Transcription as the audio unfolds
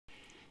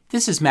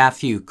This is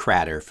Matthew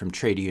Cratter from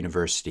Trader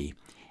University,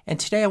 and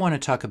today I want to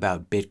talk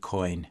about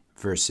Bitcoin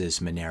versus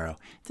Monero.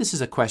 This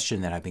is a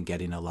question that I've been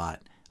getting a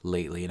lot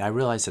lately, and I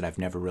realize that I've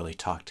never really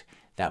talked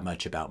that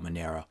much about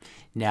Monero.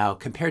 Now,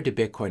 compared to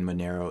Bitcoin,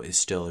 Monero is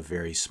still a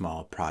very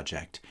small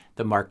project.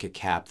 The market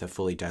cap, the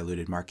fully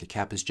diluted market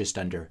cap, is just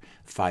under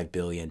 5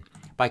 billion.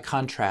 By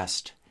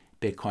contrast,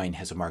 Bitcoin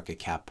has a market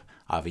cap,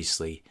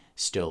 obviously,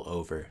 still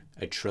over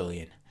 $1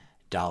 trillion.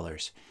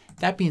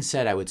 That being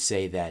said, I would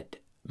say that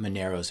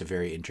Monero is a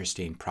very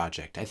interesting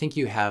project. I think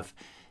you have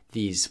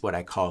these, what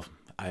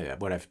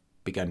I've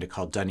begun to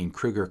call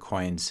Dunning-Kruger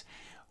coins,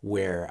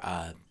 where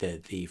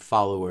the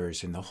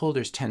followers and the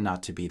holders tend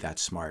not to be that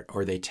smart,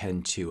 or they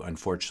tend to,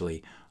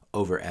 unfortunately,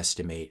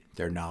 overestimate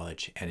their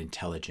knowledge and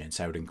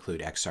intelligence. I would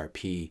include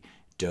XRP,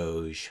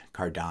 Doge,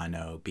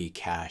 Cardano,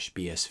 Bcash,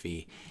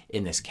 BSV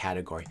in this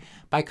category.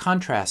 By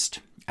contrast,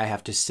 I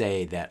have to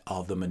say that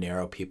all the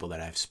Monero people that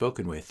I've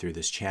spoken with through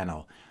this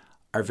channel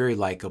are very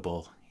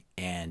likable,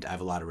 and I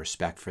have a lot of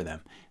respect for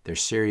them. They're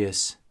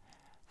serious.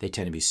 They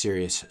tend to be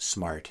serious,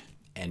 smart,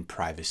 and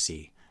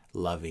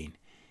privacy-loving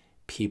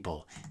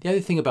people. The other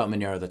thing about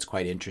Monero that's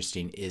quite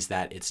interesting is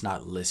that it's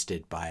not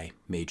listed by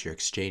major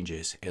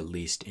exchanges, at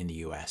least in the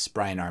US.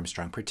 Brian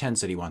Armstrong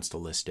pretends that he wants to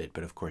list it,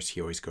 but of course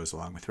he always goes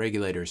along with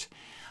regulators.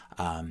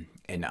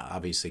 And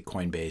obviously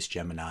Coinbase,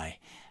 Gemini.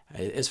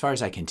 As far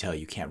as I can tell,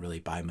 you can't really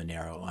buy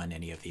Monero on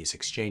any of these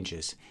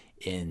exchanges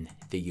in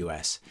the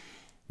US.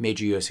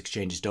 Major US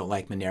exchanges don't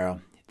like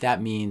Monero. That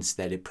means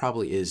that it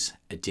probably is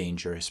a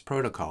dangerous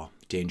protocol,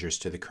 dangerous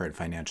to the current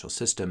financial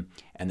system,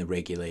 and the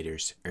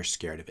regulators are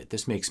scared of it.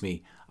 This makes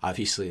me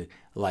obviously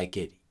like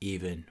it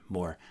even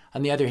more.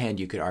 On the other hand,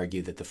 you could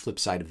argue that the flip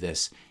side of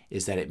this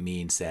is that it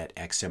means that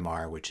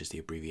XMR, which is the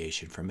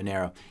abbreviation for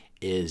Monero,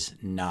 is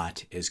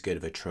not as good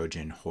of a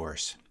Trojan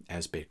horse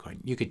as Bitcoin.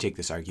 You could take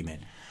this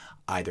argument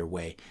either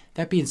way.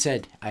 That being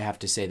said, I have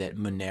to say that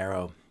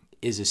Monero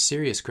is a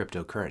serious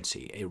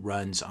cryptocurrency. It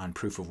runs on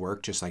proof of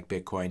work, just like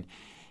Bitcoin.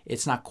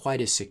 It's not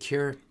quite as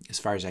secure. As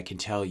far as I can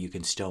tell, you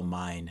can still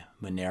mine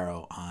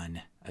Monero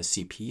on a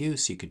CPU,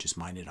 so you could just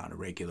mine it on a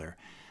regular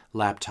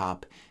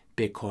laptop.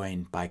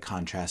 Bitcoin, by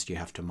contrast, you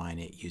have to mine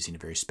it using a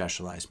very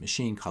specialized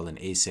machine called an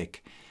ASIC.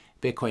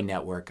 Bitcoin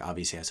network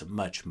obviously has a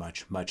much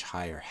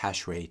higher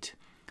hash rate,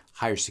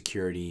 higher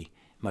security,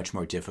 much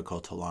more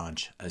difficult to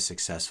launch a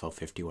successful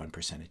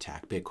 51%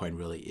 attack. Bitcoin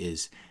really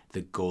is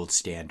the gold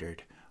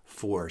standard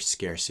for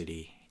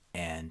scarcity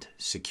and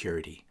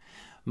security.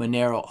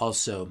 Monero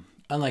also,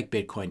 unlike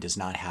Bitcoin, does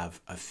not have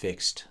a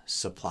fixed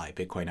supply.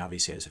 Bitcoin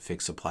obviously has a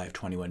fixed supply of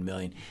 21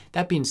 million.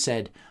 That being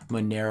said, the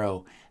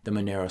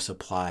Monero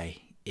supply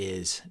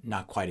is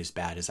not quite as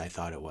bad as I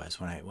thought it was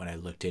when I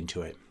looked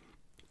into it.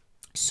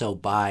 So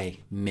by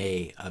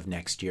May of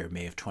next year,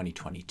 May of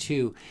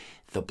 2022,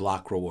 the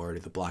block reward or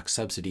the block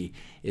subsidy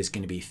is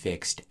going to be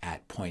fixed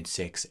at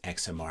 0.6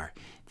 XMR.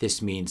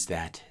 This means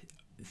that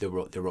there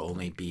will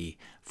only be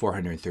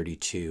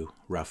 432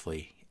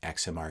 roughly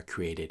XMR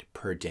created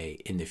per day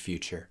in the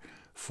future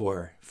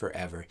for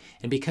forever.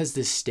 And because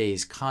this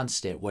stays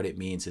constant, what it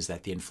means is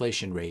that the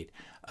inflation rate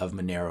of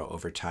Monero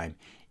over time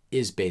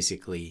is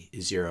basically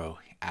zero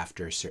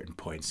after a certain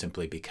point,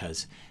 simply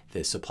because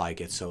the supply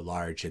gets so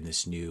large and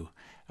this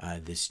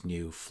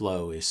new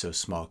flow is so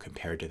small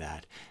compared to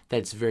that.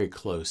 That's very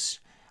close.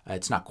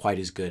 It's not quite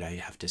as good, I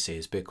have to say,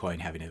 as Bitcoin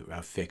having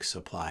a fixed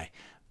supply,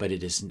 but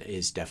it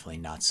is definitely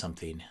not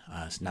something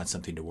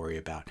to worry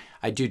about.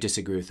 I do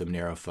disagree with the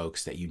Monero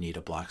folks that you need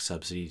a block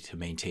subsidy to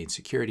maintain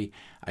security.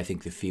 I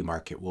think the fee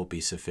market will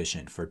be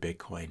sufficient for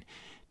Bitcoin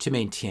to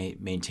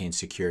maintain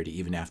security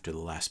even after the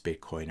last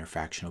Bitcoin or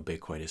fractional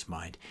Bitcoin is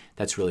mined.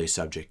 That's really a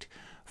subject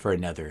for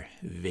another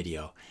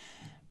video.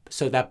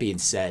 So that being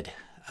said,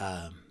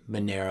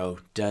 Monero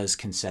does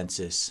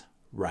consensus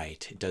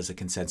right. It does the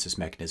consensus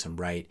mechanism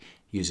right,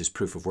 uses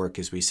proof of work.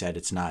 As we said,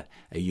 it's not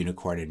a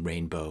unicorn and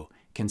rainbow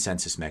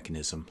consensus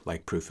mechanism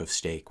like proof of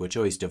stake, which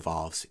always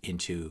devolves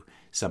into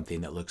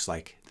something that looks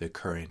like the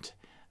current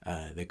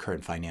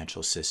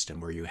financial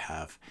system, where you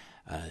have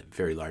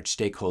very large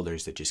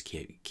stakeholders that just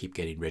keep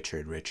getting richer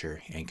and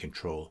richer and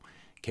control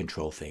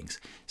things.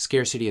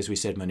 Scarcity, as we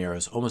said, Monero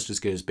is almost as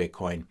good as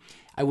Bitcoin.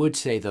 I would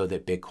say, though,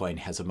 that Bitcoin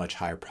has a much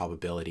higher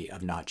probability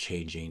of not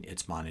changing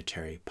its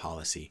monetary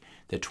policy.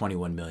 The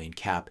 21 million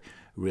cap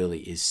really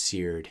is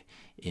seared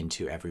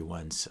into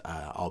everyone's,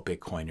 all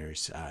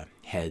Bitcoiners'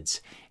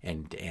 heads,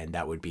 and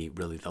that would be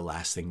really the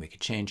last thing they could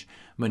change.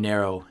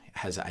 Monero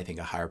has, I think,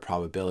 a higher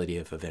probability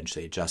of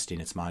eventually adjusting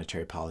its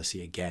monetary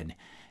policy. Again,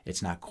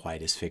 it's not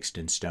quite as fixed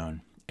in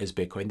stone as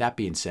Bitcoin. That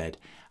being said,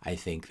 I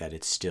think that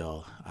it's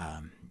still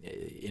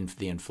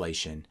the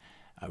inflation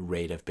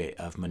rate of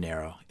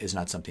Monero is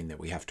not something that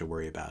we have to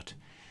worry about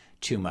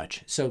too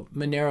much. So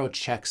Monero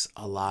checks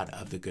a lot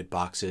of the good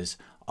boxes.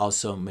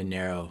 Also,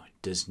 Monero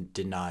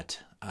did not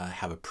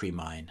have a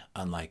pre-mine,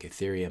 unlike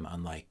Ethereum,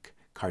 unlike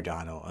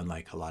Cardano,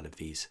 unlike a lot of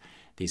these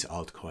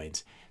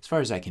altcoins. As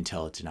far as I can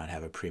tell, it did not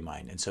have a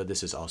pre-mine, and so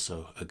this is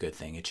also a good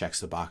thing. It checks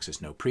the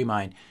boxes: no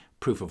pre-mine,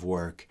 proof of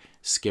work,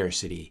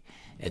 scarcity,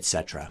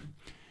 etc.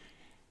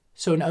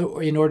 So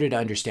in order to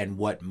understand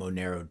what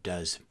Monero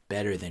does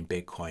better than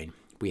Bitcoin,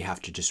 we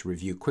have to just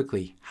review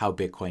quickly how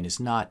Bitcoin is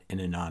not an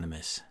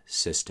anonymous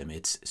system.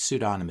 It's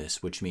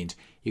pseudonymous, which means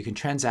you can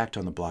transact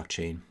on the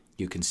blockchain,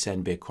 you can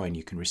send Bitcoin,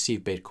 you can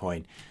receive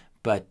Bitcoin,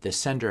 but the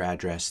sender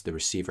address, the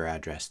receiver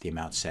address, the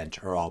amount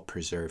sent are all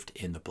preserved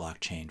in the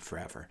blockchain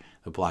forever.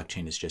 The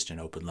blockchain is just an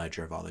open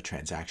ledger of all the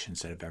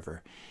transactions that have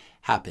ever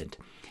happened.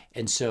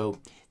 And so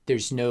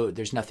there's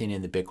nothing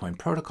in the Bitcoin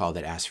protocol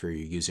that asks for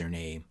your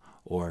username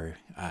or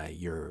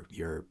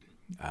your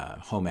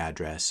home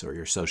address or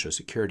your social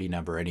security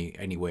number,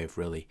 any way of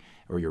really,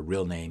 or your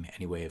real name,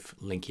 any way of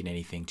linking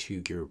anything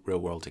to your real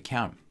world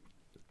account.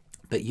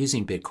 But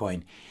using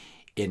Bitcoin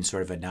in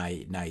sort of a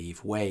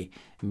naive way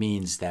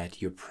means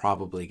that you're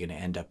probably going to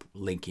end up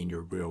linking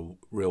your real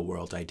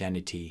world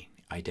identity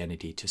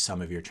to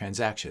some of your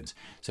transactions.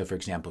 So for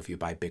example, if you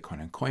buy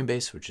Bitcoin on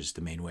Coinbase, which is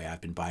the main way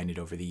I've been buying it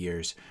over the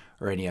years,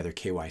 or any other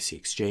KYC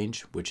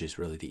exchange, which is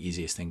really the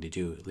easiest thing to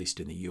do, at least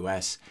in the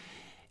US,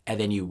 and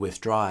then you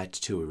withdraw it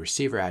to a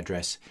receiver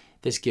address,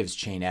 this gives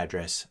chain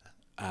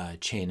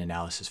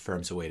analysis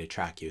firms a way to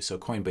track you. So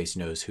Coinbase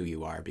knows who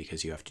you are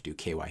because you have to do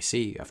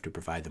KYC, you have to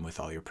provide them with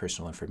all your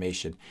personal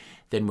information.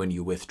 Then when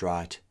you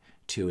withdraw it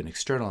to an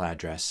external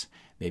address,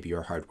 maybe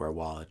your hardware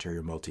wallet or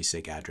your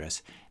multi-sig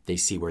address, they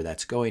see where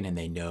that's going and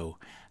they know,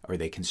 or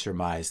they can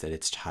surmise that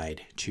it's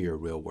tied to your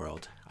real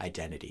world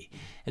identity.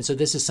 And so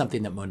this is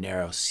something that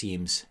Monero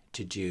seems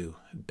to do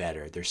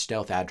better. Their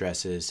stealth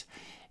addresses,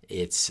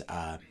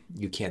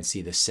 you can't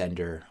see the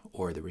sender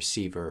or the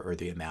receiver or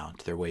the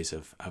amount. There are ways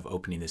of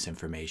opening this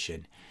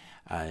information,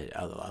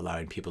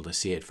 allowing people to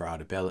see it for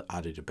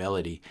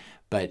auditability,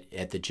 but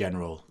at the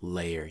general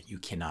layer, you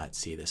cannot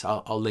see this.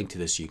 I'll link to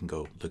this so you can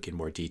go look in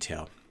more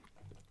detail.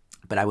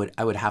 But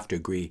I would have to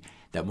agree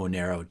that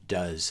Monero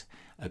does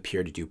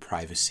appear to do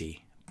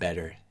privacy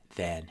better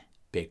than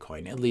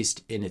Bitcoin, at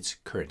least in its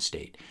current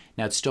state.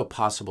 Now, it's still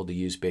possible to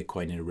use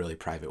Bitcoin in a really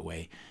private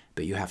way,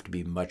 but you have to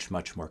be much,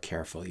 much more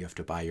careful. You have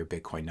to buy your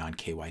Bitcoin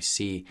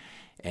non-KYC,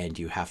 and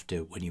you have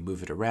to, when you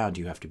move it around,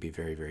 you have to be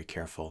very, very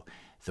careful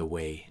the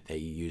way that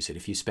you use it.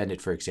 If you spend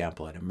it, for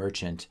example, at a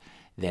merchant,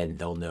 then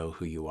they'll know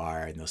who you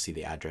are and they'll see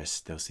the address,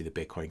 they'll see the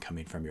Bitcoin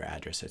coming from your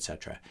address,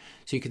 etc.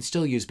 So you can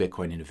still use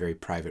Bitcoin in a very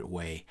private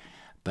way,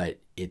 but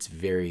it's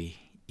very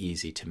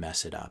easy to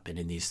mess it up. And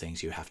in these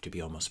things, you have to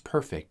be almost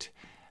perfect,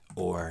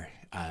 or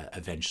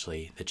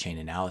eventually the chain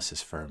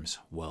analysis firms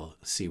will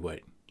see what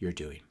you're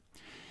doing.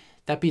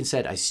 That being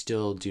said, I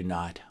still do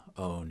not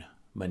own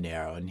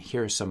Monero, and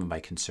here are some of my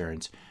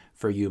concerns.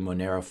 For you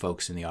Monero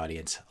folks in the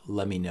audience,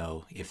 let me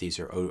know if these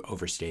are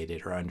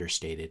overstated or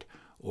understated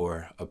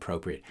or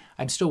appropriate.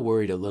 I'm still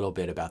worried a little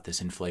bit about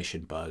this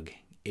inflation bug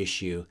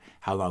issue.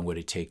 How long would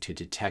it take to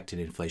detect an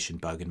inflation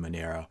bug in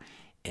Monero,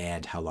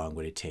 and how long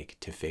would it take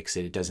to fix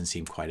it? It doesn't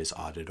seem quite as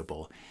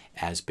auditable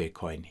as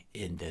Bitcoin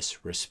in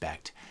this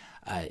respect.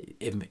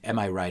 Am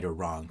I right or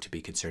wrong to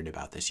be concerned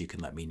about this? You can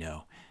let me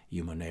know,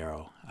 you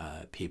Monero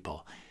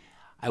people.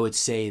 I would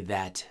say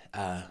that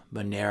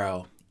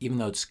Monero, even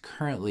though it's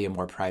currently a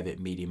more private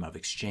medium of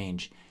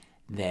exchange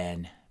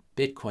than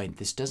Bitcoin,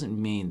 this doesn't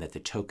mean that the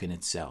token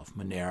itself,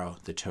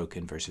 Monero, the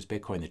token versus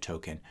Bitcoin, the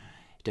token,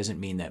 it doesn't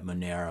mean that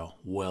Monero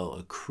will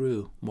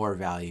accrue more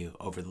value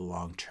over the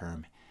long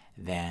term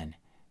than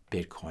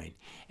Bitcoin.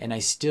 And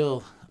I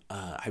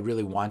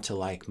really want to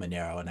like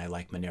Monero, and I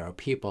like Monero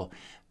people,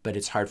 but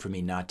it's hard for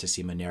me not to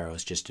see Monero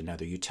as just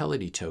another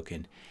utility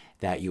token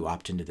that you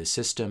opt into the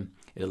system.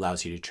 It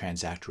allows you to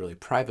transact really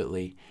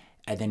privately.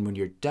 And then when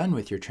you're done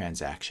with your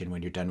transaction,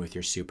 when you're done with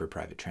your super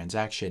private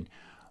transaction,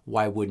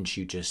 why wouldn't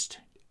you just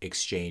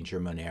exchange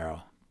your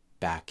Monero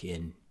back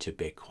into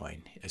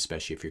Bitcoin,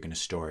 especially if you're going to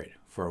store it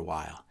for a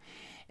while?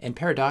 And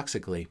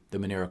paradoxically, the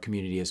Monero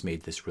community has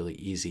made this really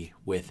easy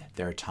with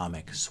their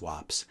atomic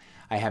swaps.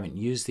 I haven't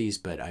used these,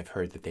 but I've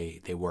heard that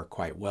they work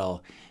quite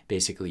well.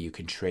 Basically, you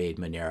can trade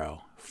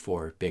Monero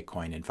for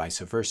Bitcoin and vice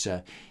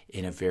versa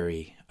in a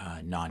very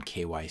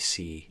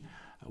non-KYC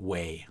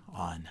way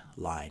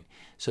online.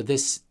 So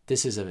this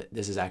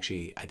is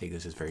actually, I think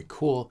this is very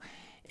cool,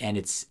 and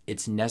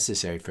it's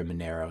necessary for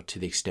Monero to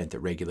the extent that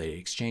regulated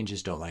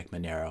exchanges don't like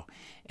Monero.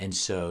 And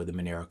so the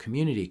Monero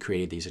community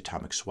created these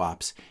atomic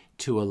swaps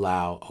to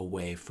allow a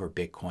way for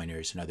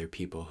Bitcoiners and other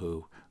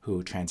people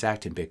who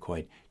transact in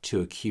Bitcoin to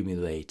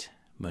accumulate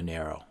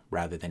Monero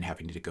rather than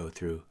having to go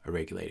through a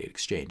regulated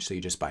exchange. So you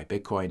just buy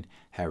Bitcoin,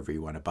 however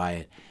you want to buy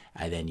it,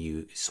 and then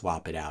you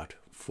swap it out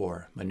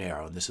for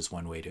Monero. And this is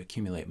one way to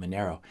accumulate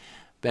Monero.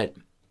 But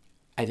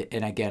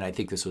and again, I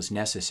think this was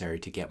necessary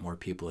to get more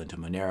people into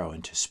Monero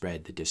and to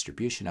spread the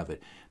distribution of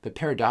it. But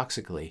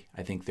paradoxically,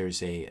 I think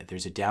there's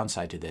a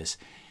downside to this,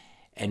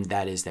 and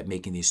that is that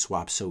making these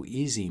swaps so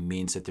easy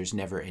means that there's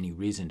never any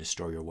reason to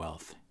store your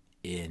wealth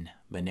in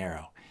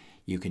Monero.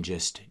 You can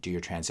just do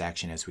your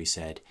transaction, as we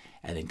said,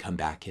 and then come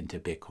back into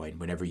Bitcoin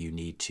whenever you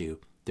need to.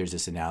 There's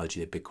this analogy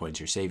that Bitcoin's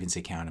your savings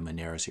account and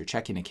Monero's your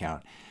checking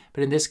account.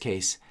 But in this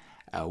case,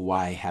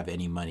 why have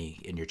any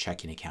money in your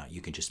checking account?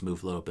 You can just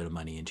move a little bit of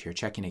money into your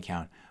checking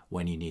account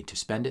when you need to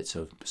spend it.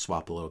 So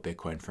swap a little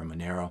Bitcoin for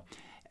Monero,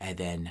 And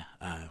then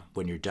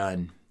when you're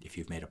done, if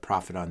you've made a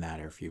profit on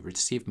that or if you've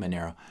received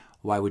Monero,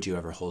 why would you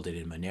ever hold it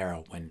in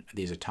Monero when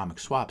these atomic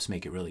swaps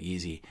make it really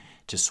easy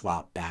to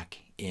swap back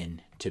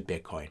into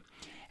Bitcoin?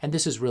 And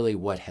this is really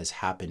what has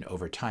happened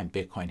over time.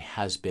 Bitcoin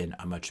has been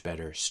a much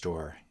better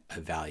store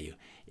of value.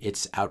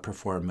 It's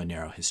outperformed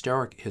Monero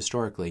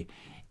historically,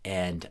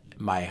 and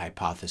my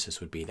hypothesis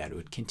would be that it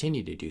would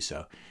continue to do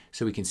so.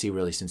 So we can see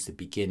really since the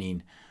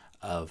beginning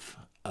of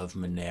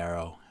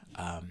Monero,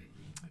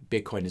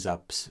 Bitcoin is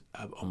up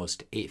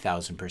almost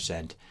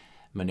 8,000%.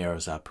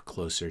 Monero's up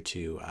closer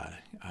to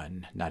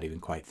not even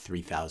quite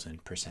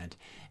 3,000%.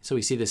 So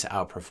we see this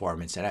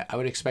outperformance, and I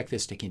would expect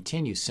this to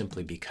continue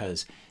simply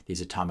because these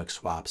atomic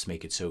swaps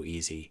make it so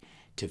easy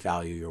to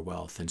value your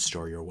wealth and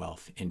store your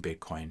wealth in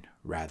Bitcoin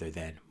rather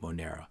than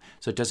Monero.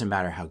 So it doesn't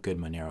matter how good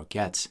Monero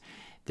gets,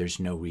 there's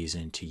no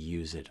reason to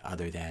use it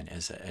other than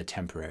as a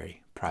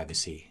temporary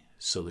privacy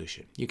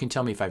solution. You can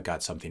tell me if I've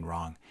got something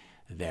wrong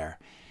there.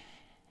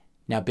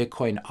 Now,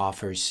 Bitcoin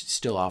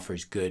still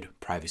offers good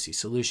privacy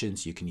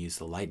solutions. You can use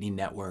the Lightning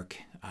Network,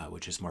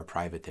 which is more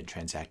private than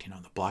transacting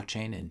on the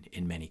blockchain. And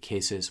in many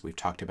cases, we've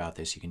talked about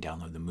this. You can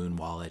download the Moon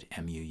Wallet,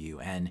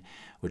 M-U-U-N,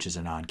 which is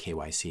a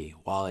non-KYC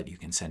wallet. You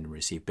can send and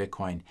receive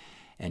Bitcoin,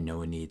 and no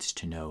one needs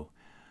to know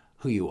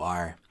who you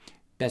are.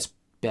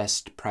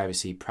 Best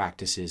privacy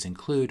practices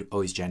include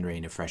always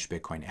generating a fresh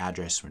Bitcoin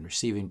address when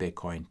receiving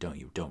Bitcoin.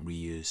 Don't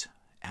reuse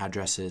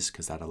addresses,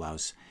 because that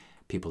allows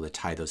people to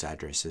tie those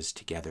addresses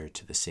together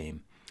to the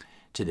same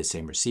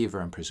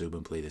receiver and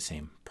presumably the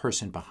same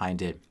person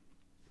behind it.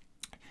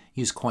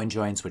 Use coin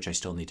joins, which I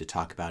still need to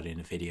talk about in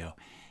a video.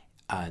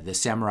 The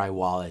Samurai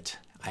wallet,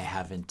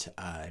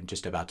 I'm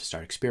just about to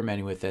start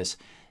experimenting with this.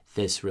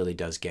 This really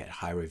does get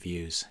high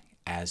reviews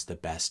as the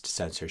best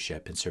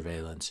censorship and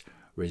surveillance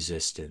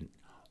resistant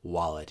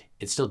wallet.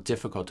 It's still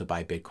difficult to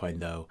buy Bitcoin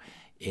though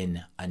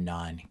in a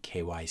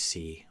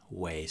non-KYC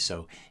way.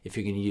 So if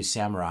you're going to use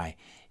Samurai,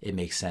 it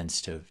makes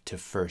sense to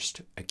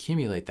first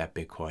accumulate that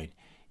Bitcoin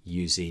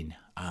using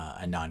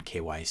a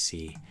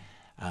non-KYC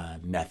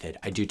method.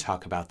 I do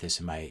talk about this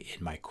in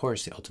my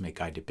course, The Ultimate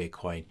Guide to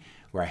Bitcoin,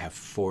 where I have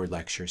 4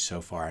 lectures so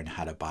far on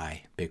how to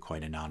buy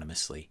Bitcoin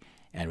anonymously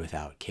and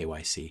without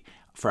KYC.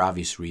 For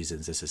obvious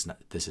reasons,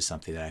 this is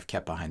something that I've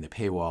kept behind the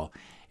paywall.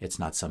 It's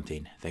not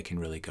something that can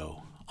really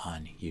go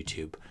on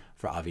YouTube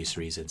for obvious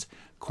reasons.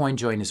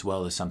 CoinJoin as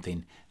well is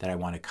something that I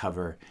want to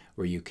cover,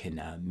 where you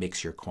can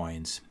mix your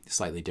coins,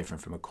 slightly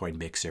different from a coin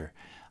mixer.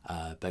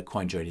 But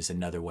CoinJoin is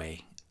another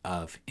way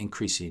of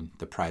increasing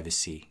the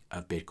privacy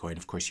of Bitcoin.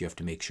 Of course, you have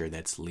to make sure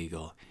that's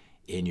legal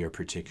in your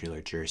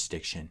particular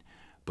jurisdiction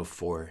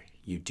before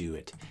you do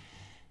it.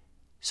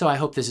 So I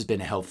hope this has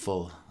been a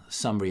helpful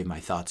summary of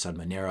my thoughts on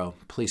Monero.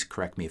 Please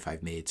correct me if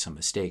I've made some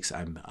mistakes.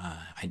 I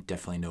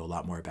definitely know a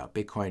lot more about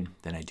Bitcoin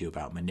than I do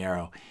about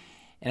Monero.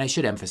 And I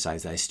should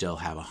emphasize that I still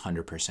have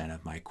 100%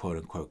 of my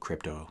quote-unquote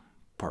crypto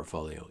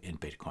portfolio in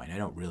Bitcoin. I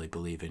don't really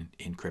believe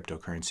in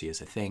cryptocurrency as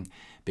a thing.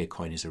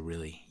 Bitcoin is a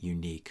really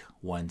unique,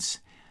 once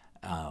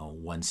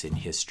in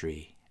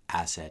history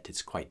asset.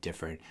 It's quite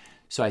different.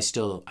 So I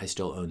still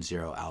own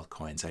 0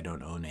 altcoins. I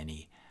don't own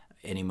any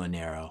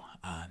Monero,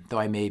 though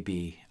I may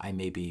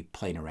be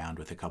playing around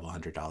with a couple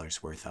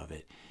 $100 worth of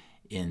it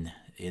in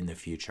the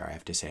future. I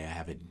have to say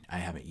I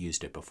haven't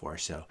used it before,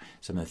 so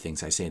some of the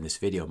things I say in this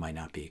video might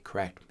not be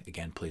correct.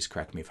 Again, please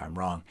correct me if I'm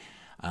wrong.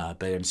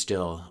 But I'm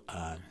still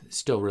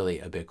really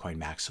a Bitcoin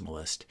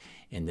maximalist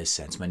in this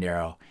sense.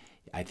 Monero,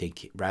 I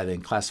think, rather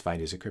than classify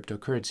it as a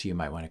cryptocurrency, you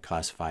might want to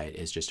classify it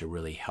as just a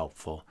really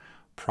helpful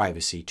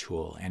privacy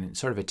tool and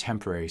sort of a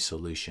temporary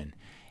solution.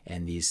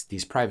 And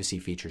these privacy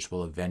features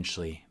will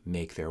eventually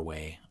make their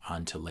way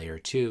onto layer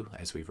 2,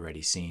 as we've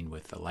already seen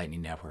with the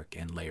Lightning Network,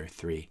 and layer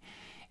 3.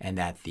 And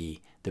that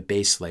the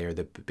base layer,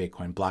 the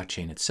Bitcoin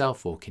blockchain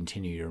itself, will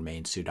continue to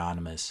remain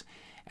pseudonymous.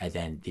 And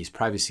then these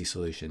privacy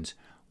solutions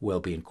will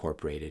be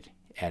incorporated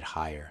at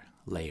higher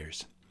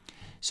layers.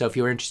 So if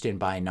you're interested in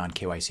buying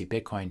non-KYC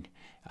Bitcoin,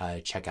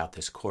 check out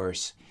this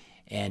course.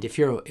 And if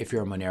you're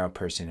a Monero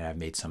person and I've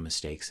made some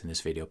mistakes in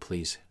this video,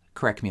 please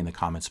correct me in the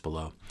comments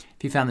below.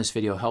 If you found this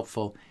video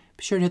helpful,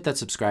 be sure to hit that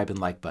subscribe and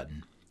like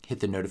button. Hit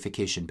the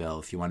notification bell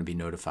if you want to be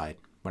notified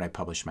when I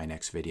publish my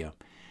next video.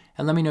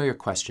 And let me know your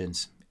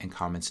questions and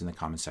comments in the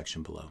comment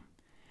section below.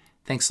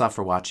 Thanks a lot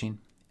for watching,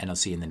 and I'll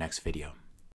see you in the next video.